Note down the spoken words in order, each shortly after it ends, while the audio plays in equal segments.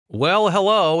Well,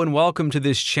 hello and welcome to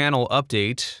this channel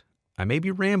update. I may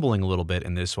be rambling a little bit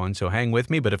in this one, so hang with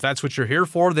me, but if that's what you're here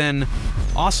for, then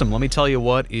awesome. Let me tell you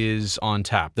what is on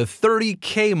tap. The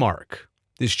 30K mark.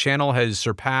 This channel has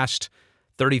surpassed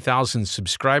 30,000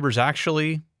 subscribers.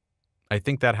 Actually, I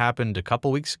think that happened a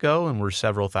couple weeks ago, and we're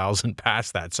several thousand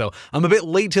past that. So I'm a bit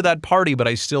late to that party, but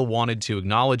I still wanted to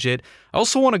acknowledge it. I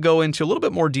also want to go into a little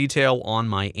bit more detail on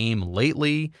my aim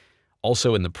lately,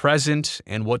 also in the present,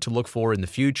 and what to look for in the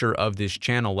future of this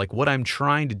channel. Like what I'm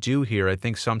trying to do here, I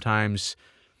think sometimes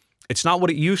it's not what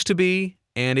it used to be,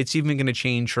 and it's even going to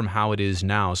change from how it is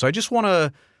now. So I just want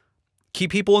to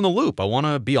keep people in the loop. I want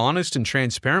to be honest and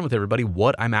transparent with everybody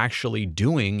what I'm actually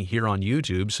doing here on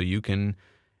YouTube so you can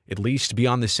at least be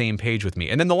on the same page with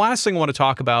me. And then the last thing I want to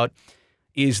talk about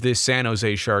is this San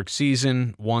Jose Sharks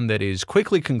season, one that is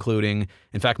quickly concluding.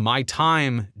 In fact, my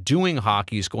time doing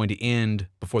hockey is going to end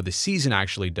before the season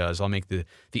actually does. I'll make the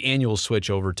annual switch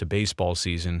over to baseball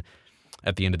season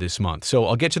at the end of this month. So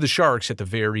I'll get to the Sharks at the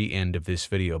very end of this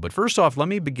video. But first off, let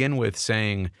me begin with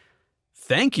saying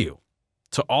thank you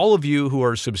to all of you who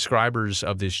are subscribers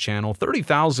of this channel.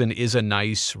 30,000 is a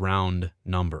nice round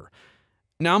number.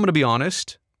 Now, I'm going to be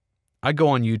honest. I go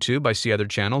on YouTube, I see other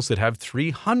channels that have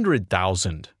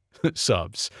 300,000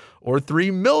 subs or 3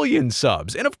 million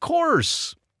subs. And of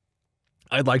course,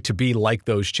 I'd like to be like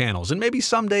those channels, and maybe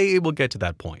someday we'll get to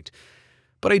that point.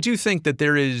 But I do think that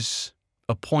there is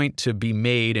a point to be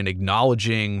made in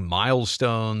acknowledging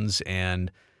milestones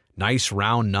and nice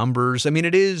round numbers. I mean,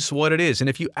 it is what it is. And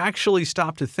if you actually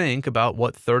stop to think about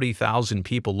what 30,000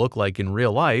 people look like in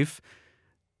real life,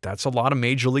 that's a lot of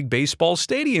Major League Baseball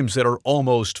stadiums that are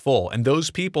almost full. And those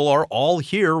people are all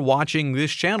here watching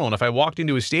this channel. And if I walked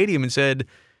into a stadium and said,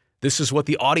 this is what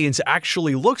the audience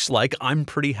actually looks like, I'm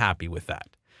pretty happy with that.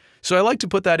 So I like to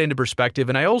put that into perspective.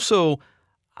 And I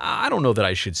don't know that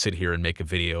I should sit here and make a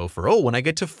video for, oh, when I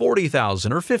get to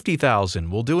 40,000 or 50,000,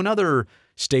 we'll do another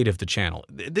state of the channel.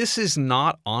 This is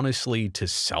not honestly to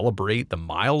celebrate the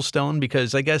milestone,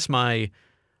 because I guess my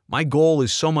goal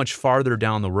is so much farther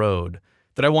down the road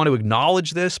that I want to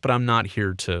acknowledge this, but I'm not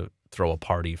here to throw a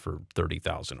party for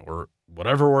 30,000 or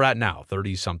whatever we're at now,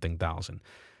 30-something thousand.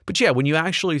 But yeah, when you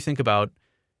actually think about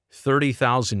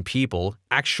 30,000 people,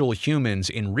 actual humans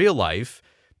in real life,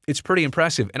 it's pretty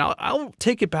impressive. And I'll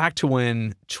take it back to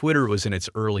when Twitter was in its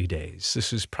early days.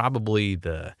 This is probably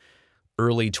the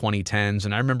early 2010s,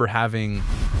 and I remember having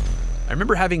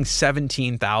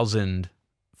 17,000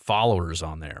 followers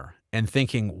on there and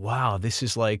thinking, wow, this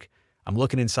is like, I'm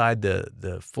looking inside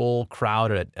the full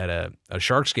crowd at a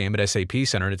Sharks game at SAP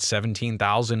Center, and it's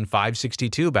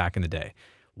 17,562 back in the day.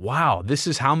 Wow, this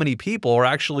is how many people are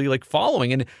actually like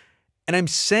following. And I'm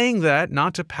saying that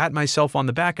not to pat myself on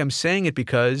the back. I'm saying it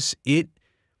because it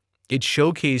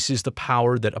showcases the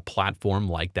power that a platform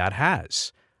like that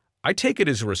has. I take it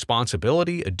as a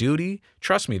responsibility, a duty.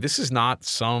 Trust me, this is not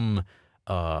some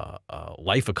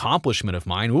life accomplishment of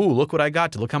mine. Ooh, look what I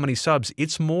got, to look how many subs.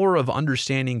 It's more of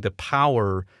understanding the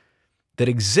power that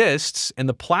exists and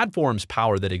the platform's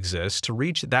power that exists to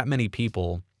reach that many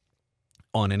people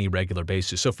on any regular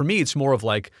basis. So for me, it's more of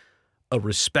like a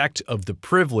respect of the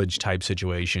privilege type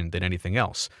situation than anything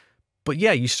else. But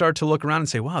yeah, you start to look around and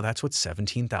say, wow, that's what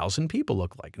 17,000 people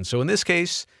look like. And so in this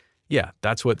case, yeah,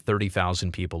 that's what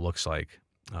 30,000 people looks like,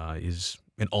 is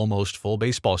an almost full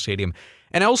baseball stadium.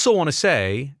 And I also want to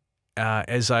say,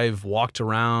 as I've walked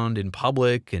around in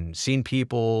public and seen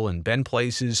people and been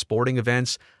places, sporting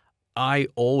events, I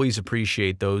always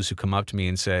appreciate those who come up to me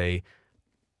and say,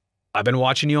 I've been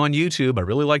watching you on YouTube. I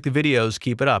really like the videos.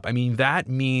 Keep it up. I mean, that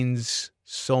means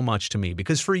so much to me,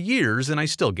 because for years, and I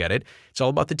still get it, it's all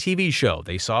about the TV show.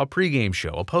 They saw a pregame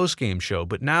show, a postgame show,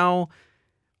 but now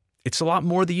it's a lot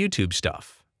more the YouTube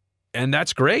stuff. And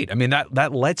that's great. I mean,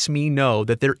 that lets me know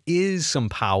that there is some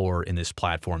power in this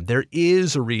platform. There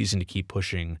is a reason to keep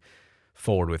pushing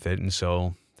forward with it. And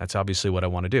so that's obviously what I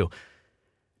want to do.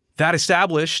 That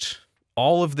established,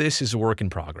 all of this is a work in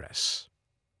progress.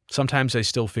 Sometimes I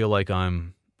still feel like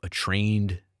I'm a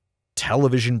trained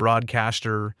television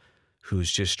broadcaster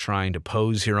who's just trying to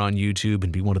pose here on YouTube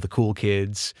and be one of the cool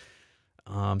kids.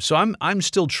 So I'm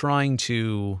still trying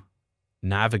to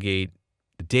navigate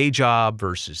the day job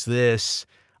versus this.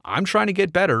 I'm trying to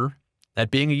get better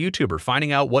at being a YouTuber,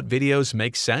 finding out what videos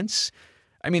make sense.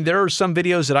 I mean, there are some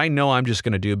videos that I know I'm just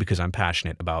going to do because I'm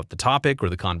passionate about the topic or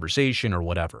the conversation or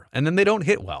whatever, and then they don't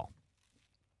hit well.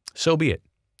 So be it.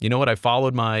 You know what? I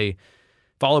followed my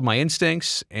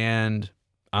instincts, and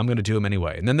I'm going to do them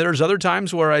anyway. And then there's other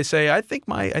times where I say, I think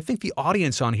the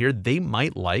audience on here, they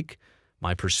might like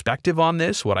my perspective on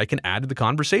this, what I can add to the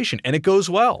conversation, and it goes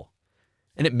well.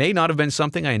 And it may not have been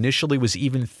something I initially was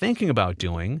even thinking about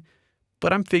doing,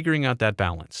 but I'm figuring out that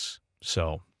balance.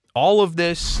 So all of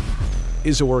this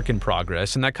is a work in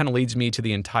progress, and that kind of leads me to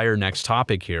the entire next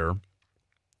topic here,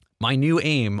 my new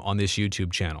aim on this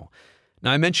YouTube channel.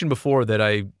 Now, I mentioned before that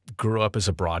I grew up as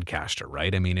a broadcaster,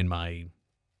 right? I mean, in my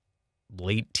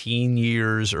late teen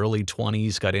years, early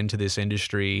 20s, got into this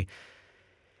industry.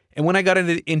 And when I got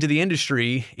into the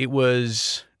industry, it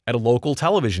was at a local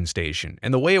television station.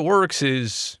 And the way it works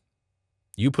is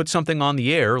you put something on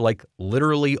the air, like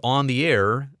literally on the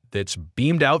air, that's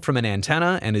beamed out from an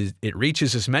antenna, and it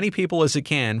reaches as many people as it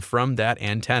can from that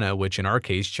antenna, which in our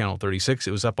case, Channel 36,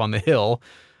 it was up on the hill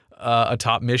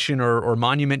atop Mission or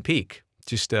Monument Peak,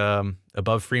 just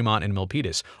above Fremont and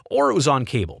Milpitas. Or it was on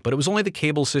cable, but it was only the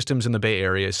cable systems in the Bay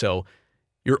Area, so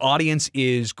your audience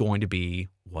is going to be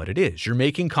what it is. You're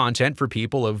making content for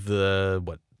people of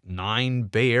the, 9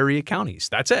 Bay Area counties.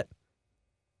 That's it.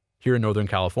 Here in Northern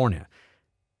California.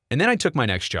 And then I took my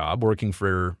next job working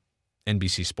for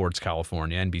NBC Sports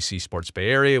California, NBC Sports Bay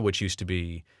Area, which used to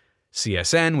be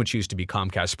CSN, which used to be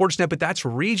Comcast Sportsnet, but that's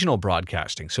regional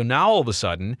broadcasting. So now all of a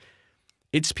sudden,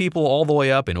 it's people all the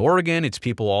way up in Oregon. It's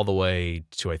people all the way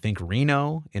to, I think,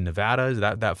 Reno in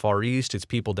Nevada, that far east. It's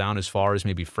people down as far as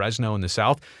maybe Fresno in the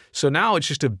south. So now it's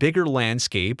just a bigger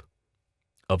landscape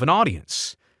of an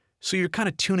audience. So you're kind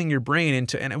of tuning your brain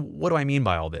into, and what do I mean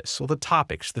by all this? Well, the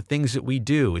topics, the things that we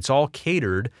do, it's all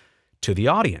catered to the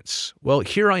audience. Well,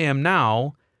 here I am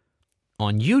now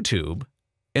on YouTube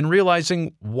and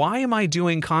realizing, why am I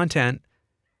doing content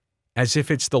as if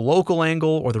it's the local angle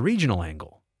or the regional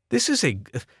angle? This is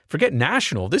forget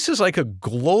national, this is like a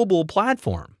global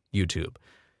platform, YouTube.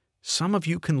 Some of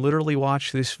you can literally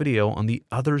watch this video on the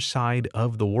other side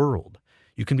of the world.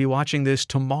 You can be watching this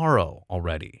tomorrow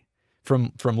already.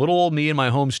 From little old me in my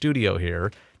home studio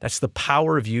here, that's the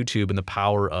power of YouTube and the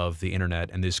power of the internet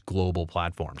and this global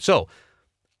platform. So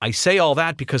I say all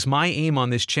that because my aim on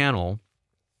this channel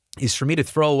is for me to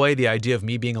throw away the idea of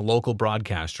me being a local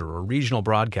broadcaster or a regional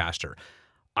broadcaster.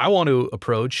 I want to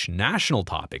approach national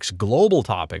topics, global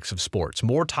topics of sports,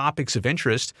 more topics of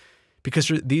interest,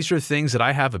 because these are things that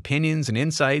I have opinions and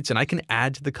insights, and I can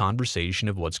add to the conversation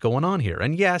of what's going on here.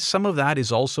 And yes, some of that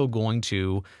is also going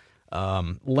to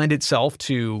lend itself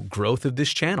to growth of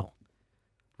this channel,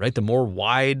 right? The more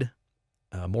wide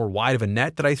of a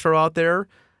net that I throw out there,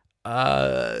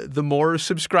 the more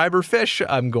subscriber fish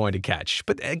I'm going to catch.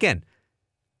 But again,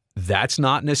 that's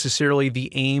not necessarily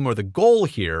the aim or the goal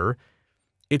here.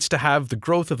 It's to have the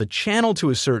growth of the channel to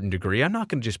a certain degree. I'm not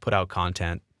going to just put out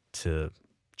content to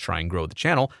try and grow the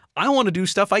channel. I want to do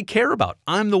stuff I care about.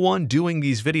 I'm the one doing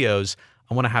these videos.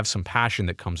 I want to have some passion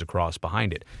that comes across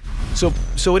behind it.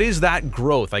 So it is that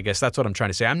growth, I guess that's what I'm trying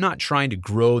to say. I'm not trying to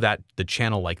grow the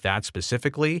channel like that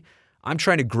specifically. I'm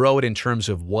trying to grow it in terms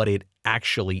of what it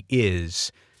actually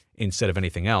is instead of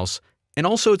anything else. And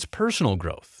also it's personal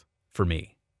growth for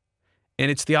me.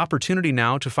 And it's the opportunity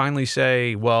now to finally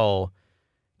say, well,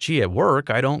 gee, at work,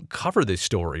 I don't cover this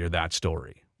story or that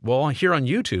story. Well, here on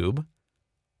YouTube,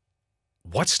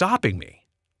 what's stopping me?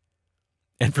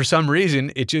 And for some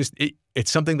reason,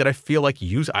 it's something that I feel like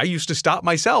I used to stop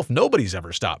myself. Nobody's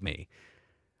ever stopped me.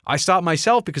 I stopped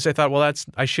myself because I thought, well,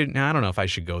 I don't know if I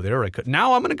should go there or I could.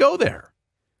 Now I'm going to go there.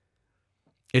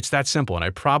 It's that simple, and I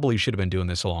probably should have been doing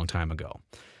this a long time ago.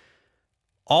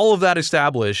 All of that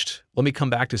established, let me come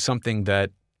back to something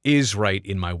that is right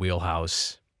in my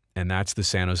wheelhouse, and that's the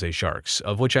San Jose Sharks,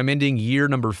 of which I'm ending year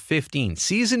number 15,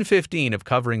 season 15 of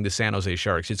covering the San Jose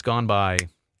Sharks. It's gone by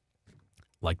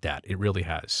like that. It really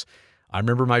has. I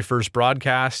remember my first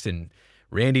broadcast and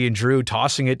Randy and Drew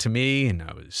tossing it to me, and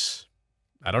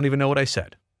I don't even know what I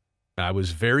said. I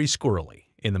was very squirrely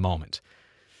in the moment.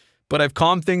 But I've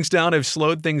calmed things down, I've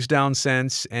slowed things down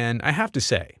since, and I have to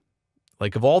say,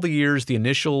 like of all the years, the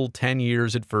initial 10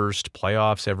 years at first,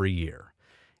 playoffs every year,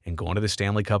 and going to the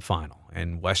Stanley Cup Final,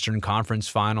 and Western Conference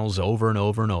Finals over and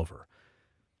over and over.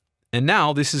 And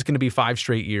now this is going to be 5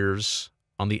 straight years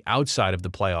on the outside of the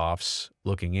playoffs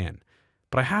looking in.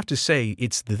 But I have to say,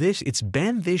 it's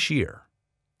been this year,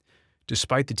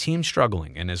 despite the team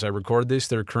struggling, and as I record this,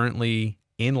 they're currently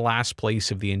in last place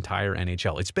of the entire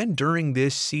NHL. It's been during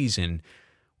this season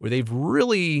where they've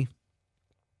really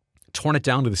torn it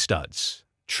down to the studs.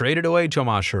 Traded away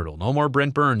Tomas Hertl. No more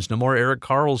Brent Burns. No more Erik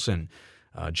Karlsson.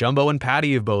 Jumbo and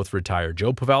Patty have both retired.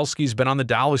 Joe Pavelski's been on the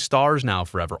Dallas Stars now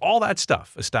forever. All that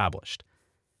stuff established.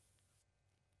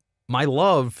 My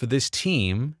love for this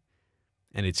team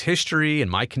and its history and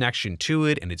my connection to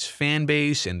it and its fan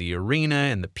base and the arena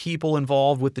and the people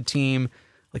involved with the team,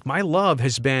 like my love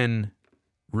has been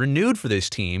renewed for this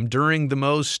team during the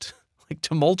most like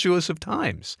tumultuous of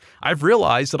times. I've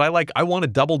realized that I want to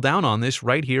double down on this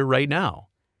right here, right now.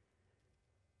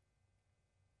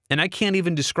 And I can't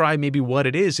even describe maybe what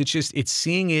it is. It's just, it's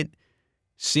seeing it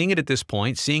at this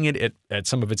point, seeing it at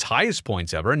some of its highest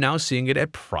points ever, and now seeing it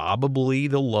at probably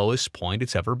the lowest point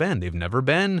it's ever been. They've never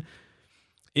been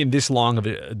in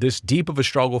this deep of a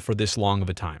struggle for this long of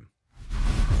a time.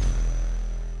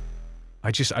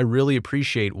 I really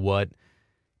appreciate what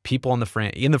people in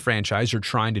the franchise are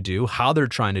trying to do, how they're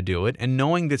trying to do it, and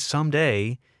knowing that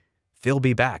someday they'll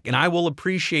be back. And I will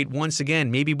appreciate once again,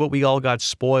 maybe what we all got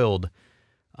spoiled.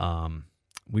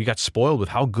 We got spoiled with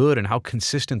how good and how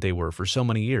consistent they were for so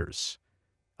many years.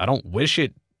 I don't wish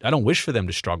for them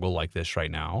to struggle like this right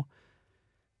now.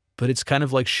 But it's kind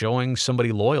of like showing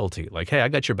somebody loyalty. Like, hey, I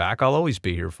got your back. I'll always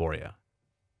be here for you.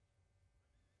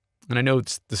 And I know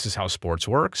this is how sports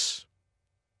works.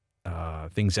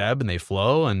 Things ebb and they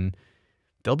flow, and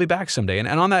they'll be back someday. And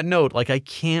on that note, like, I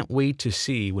can't wait to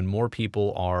see when more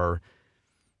people are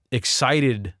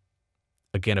excited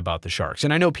again about the Sharks.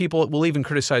 And I know people will even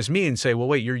criticize me and say, well,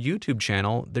 wait, your YouTube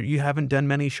channel, you haven't done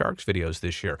many Sharks videos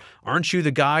this year. Aren't you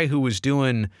the guy who was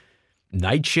doing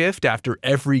night shift after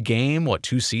every game,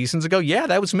 2 seasons ago? Yeah,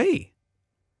 that was me.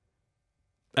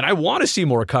 And I want to see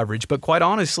more coverage, but quite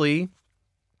honestly,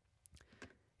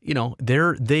 you know,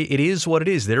 it is what it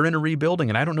is. They're in a rebuilding,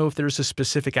 and I don't know if there's a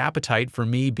specific appetite for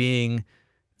me being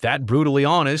that brutally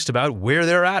honest about where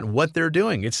they're at and what they're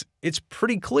doing. It's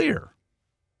pretty clear.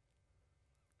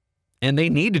 And they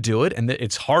need to do it, and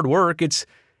it's hard work. It's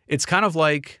kind of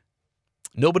like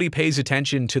nobody pays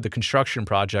attention to the construction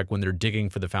project when they're digging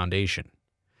for the foundation.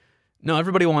 No,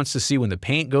 everybody wants to see when the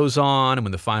paint goes on and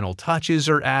when the final touches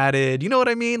are added. You know what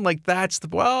I mean? Like, that's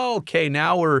okay,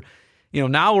 now we're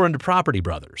into Property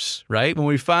Brothers, right? When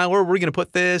we find where we're going to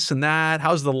put this and that,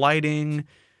 how's the lighting,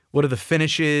 what are the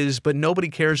finishes, but nobody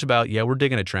cares about, we're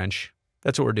digging a trench.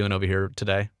 That's what we're doing over here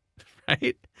today,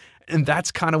 right? And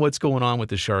that's kind of what's going on with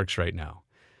the Sharks right now.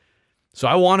 So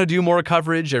I want to do more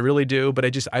coverage, I really do, but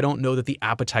I don't know that the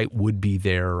appetite would be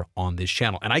there on this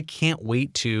channel. And I can't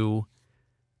wait to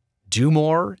do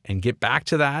more and get back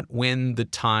to that when the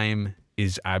time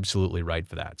is absolutely right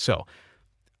for that. So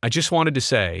I just wanted to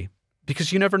say,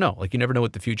 because you never know, you never know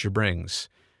what the future brings.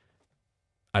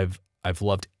 I've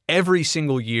loved every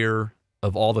single year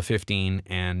of all the 15,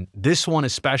 and this one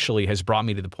especially has brought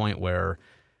me to the point where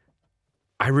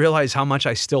I realize how much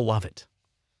I still love it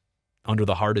under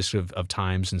the hardest of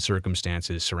times and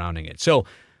circumstances surrounding it. So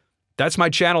that's my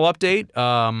channel update.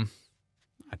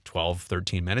 12,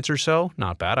 13 minutes or so.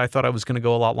 Not bad. I thought I was going to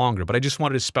go a lot longer, but I just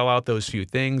wanted to spell out those few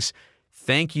things.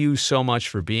 Thank you so much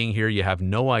for being here. You have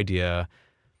no idea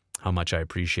how much I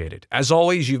appreciate it. As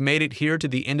always, you've made it here to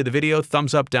the end of the video.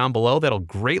 Thumbs up down below. That'll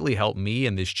greatly help me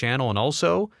and this channel. And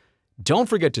also, don't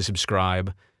forget to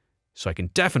subscribe so I can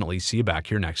definitely see you back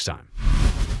here next time.